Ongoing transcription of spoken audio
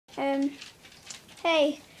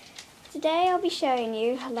Hey, today I'll be showing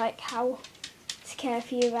you how to care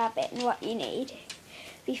for your rabbit and what you need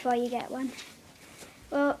before you get one.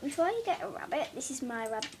 Well, before you get a rabbit, this is my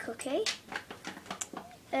rabbit cookie.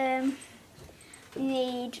 You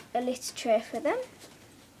need a litter tray for them.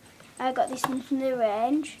 I got this one from the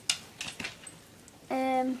range.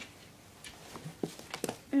 And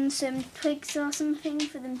some twigs or something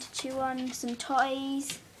for them to chew on, some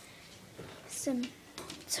toys.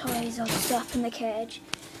 I'll just open the cage.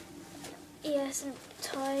 Yeah, some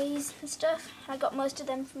toys and stuff. I got most of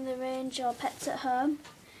them from the range or Pets at Home.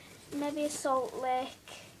 Maybe a salt lick,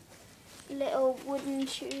 little wooden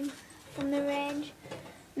shoe from the range.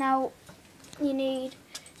 Now, you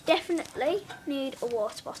definitely need a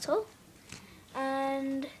water bottle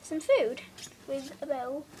and some food with a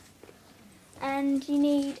bowl. And you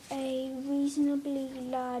need a reasonably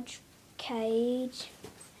large cage.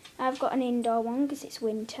 I've got an indoor one because it's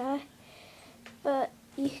winter, but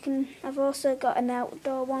I've also got an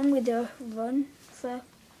outdoor one with a run for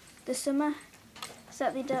the summer, so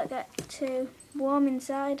that they don't get too warm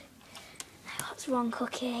inside. What's wrong,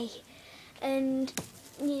 Cookie? And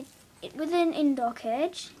with an indoor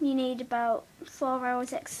cage, you need about 4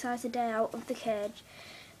 hours exercise a day out of the cage,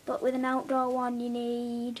 but with an outdoor one, you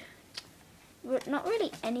need not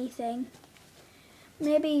really anything.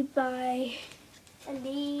 Maybe buy a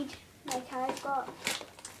lead, like I've got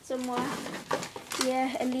somewhere.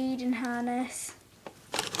 Yeah, a lead and harness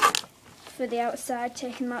for the outside,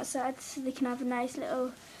 taking them outside so they can have a nice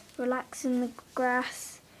little relax in the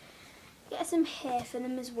grass. Get some hair for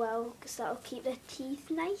them as well, because that'll keep their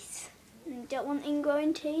teeth nice. And you don't want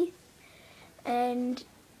ingrowing teeth. And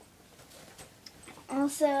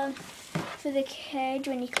also for the cage,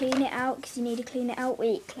 when you clean it out, because you need to clean it out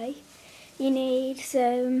weekly, you need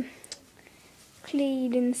some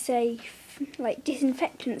clean and safe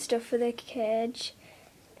disinfectant stuff for the cage,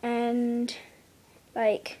 and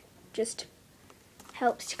just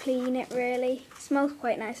helps to clean it really. It smells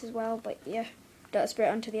quite nice as well, but yeah, don't spray it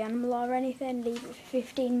onto the animal or anything, leave it for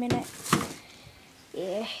 15 minutes.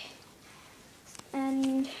 Yeah.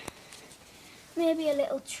 And maybe a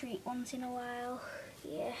little treat once in a while.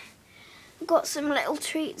 Yeah. I've got some little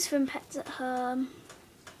treats from Pets at Home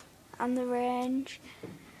and the range.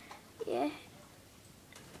 Yeah.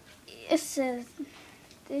 So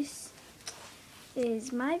this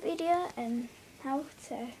is my video on how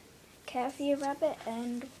to care for your rabbit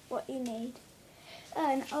and what you need.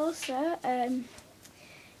 And also,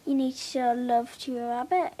 you need to show love to your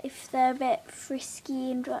rabbit. If they're a bit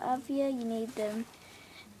frisky and what have you, you need them.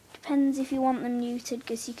 Depends if you want them neutered,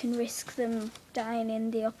 because you can risk them dying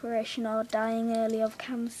in the operation or dying early of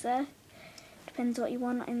cancer. Depends what you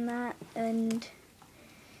want in that. And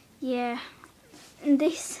yeah. And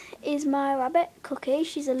this is my rabbit, Cookie.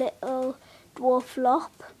 She's a little dwarf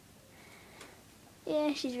lop.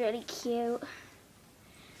 Yeah, she's really cute.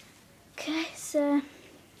 Okay, so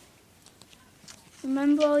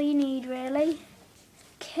remember all you need really.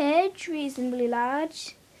 Cage, reasonably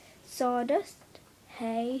large. Sawdust,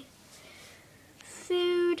 hay,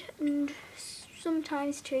 food and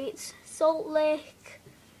sometimes treats. Salt lick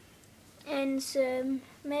and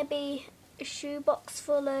maybe a shoebox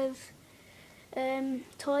full of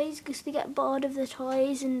toys, because they get bored of the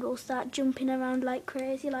toys and will start jumping around like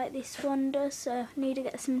crazy like this one does, so need to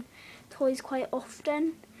get some toys quite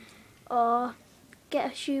often, or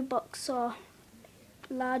get a shoebox or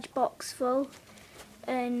large box full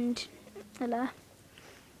and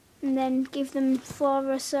then give them 4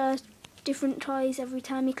 or so different toys every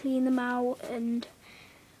time you clean them out, and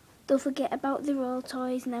they'll forget about the old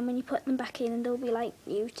toys, and then when you put them back in they'll be like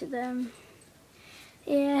new to them.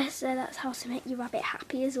 Yeah, so that's how to make your rabbit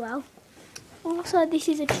happy as well. Also, this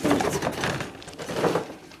is a treat.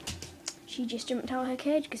 She just jumped out of her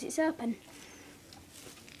cage because it's open.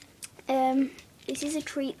 This is a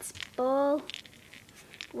treats bowl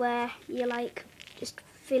where you just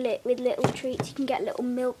fill it with little treats. You can get little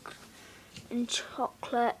milk and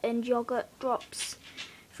chocolate and yogurt drops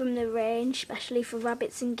from the range, especially for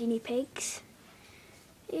rabbits and guinea pigs.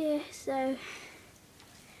 Yeah, so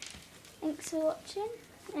thanks for watching,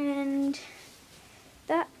 and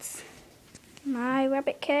that's my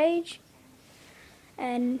rabbit cage.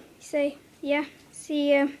 And so yeah,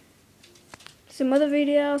 see you some other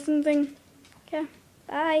video or something. Okay,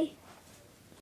 bye.